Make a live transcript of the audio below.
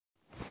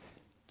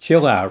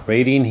Chill out,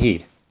 radiant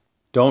heat.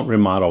 Don't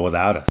remodel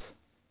without us.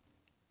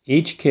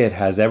 Each kit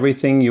has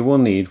everything you will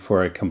need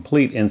for a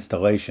complete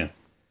installation.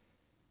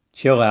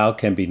 Chill Out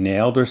can be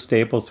nailed or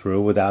stapled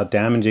through without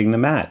damaging the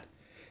mat.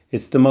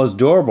 It's the most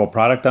durable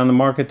product on the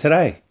market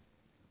today.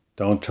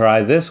 Don't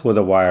try this with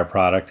a wire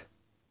product.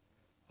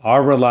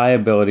 Our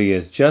reliability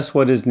is just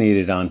what is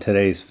needed on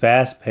today's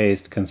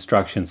fast-paced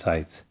construction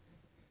sites.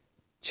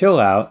 Chill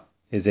Out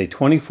is a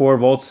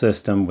 24-volt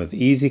system with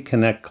easy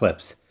connect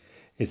clips.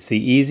 It's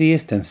the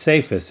easiest and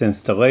safest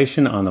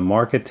installation on the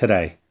market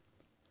today.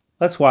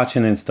 Let's watch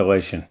an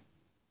installation.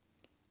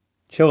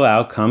 Chill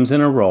Out comes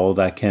in a roll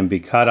that can be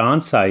cut on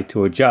site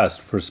to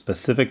adjust for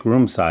specific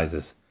room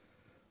sizes.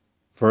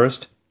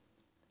 First,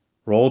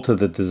 roll to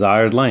the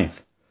desired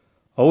length.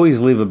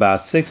 Always leave about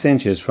 6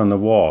 inches from the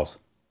walls.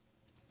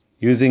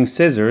 Using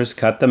scissors,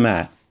 cut the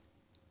mat.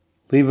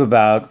 Leave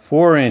about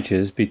 4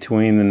 inches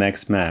between the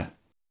next mat.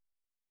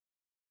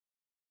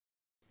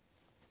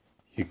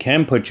 You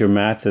can put your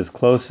mats as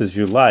close as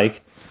you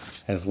like,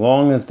 as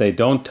long as they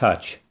don't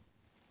touch.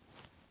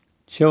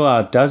 Chill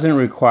Out doesn't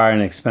require an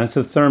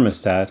expensive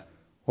thermostat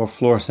or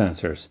floor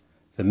sensors.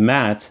 The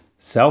mats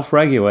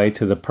self-regulate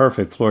to the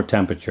perfect floor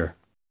temperature.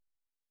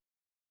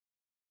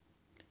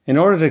 In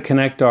order to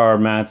connect our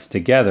mats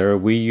together,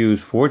 we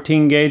use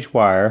 14-gauge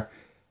wire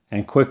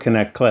and quick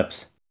connect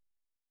clips.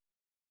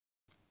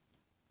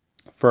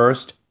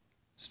 First,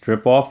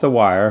 strip off the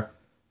wire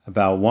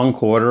about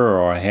 1/4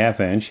 or 1/2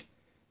 inch.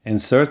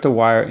 Insert the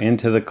wire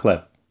into the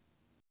clip.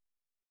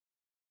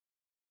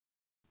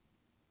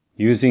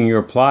 Using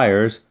your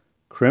pliers,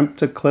 crimp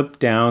the clip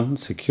down,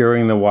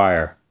 securing the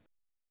wire.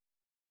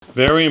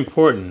 Very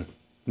important,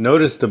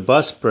 notice the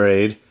bus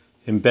braid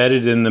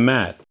embedded in the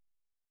mat.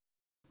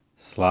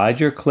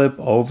 Slide your clip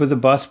over the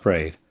bus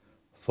braid,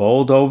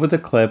 fold over the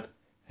clip,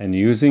 and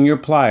using your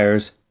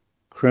pliers,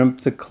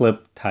 crimp the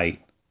clip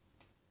tight.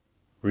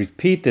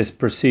 Repeat this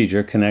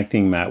procedure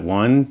connecting mat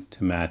 1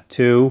 to mat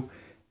 2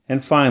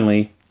 and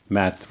finally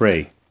mat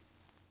 3.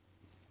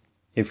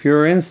 If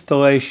your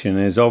installation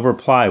is over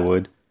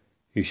plywood,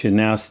 you should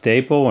now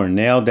staple or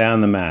nail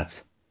down the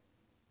mats.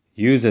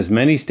 Use as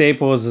many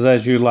staples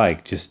as you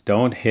like, just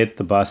don't hit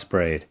the bus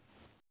braid.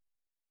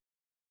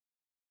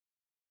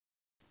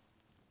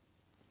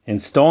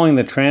 Installing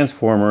the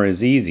transformer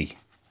is easy.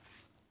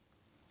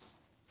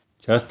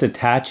 Just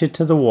attach it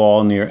to the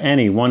wall near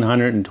any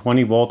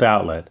 120-volt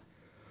outlet.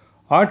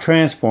 Our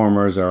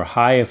transformers are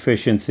high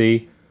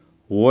efficiency,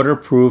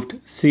 waterproofed,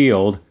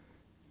 sealed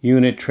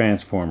unit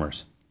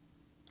transformers.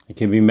 It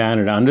can be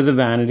mounted under the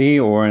vanity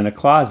or in a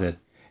closet,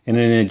 in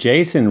an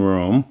adjacent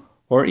room,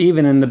 or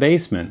even in the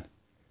basement,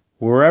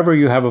 wherever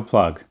you have a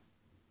plug.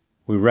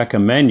 We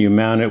recommend you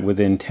mount it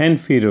within 10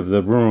 feet of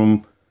the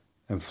room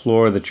and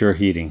floor that you're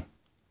heating.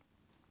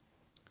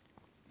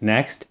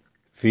 Next,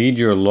 feed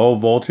your low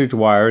voltage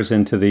wires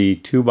into the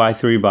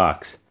 2x3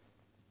 box.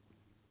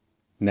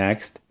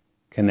 Next,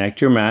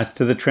 connect your mats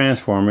to the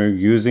transformer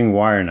using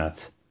wire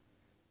nuts.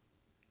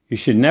 You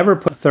should never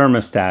put a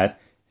thermostat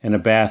in a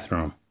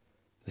bathroom.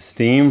 The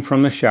steam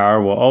from the shower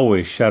will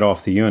always shut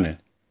off the unit.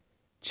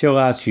 Chill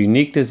Out's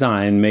unique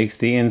design makes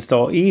the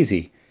install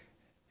easy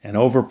and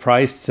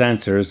overpriced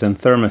sensors and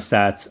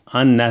thermostats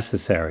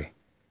unnecessary.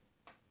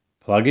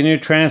 Plug in your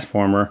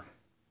transformer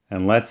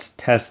and let's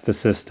test the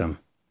system.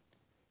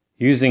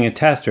 Using a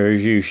tester,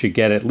 you should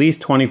get at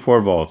least 24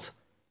 volts.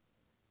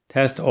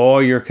 Test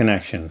all your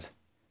connections.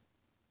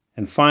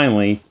 And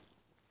finally,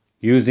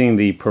 using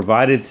the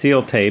provided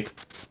seal tape,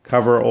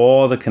 cover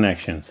all the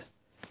connections.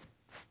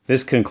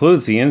 This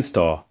concludes the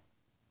install.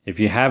 If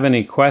you have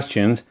any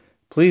questions,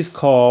 please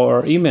call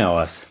or email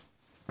us.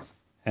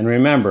 And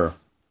remember,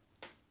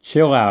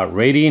 Chill Out,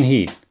 radiant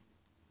heat.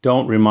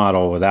 Don't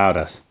remodel without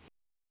us.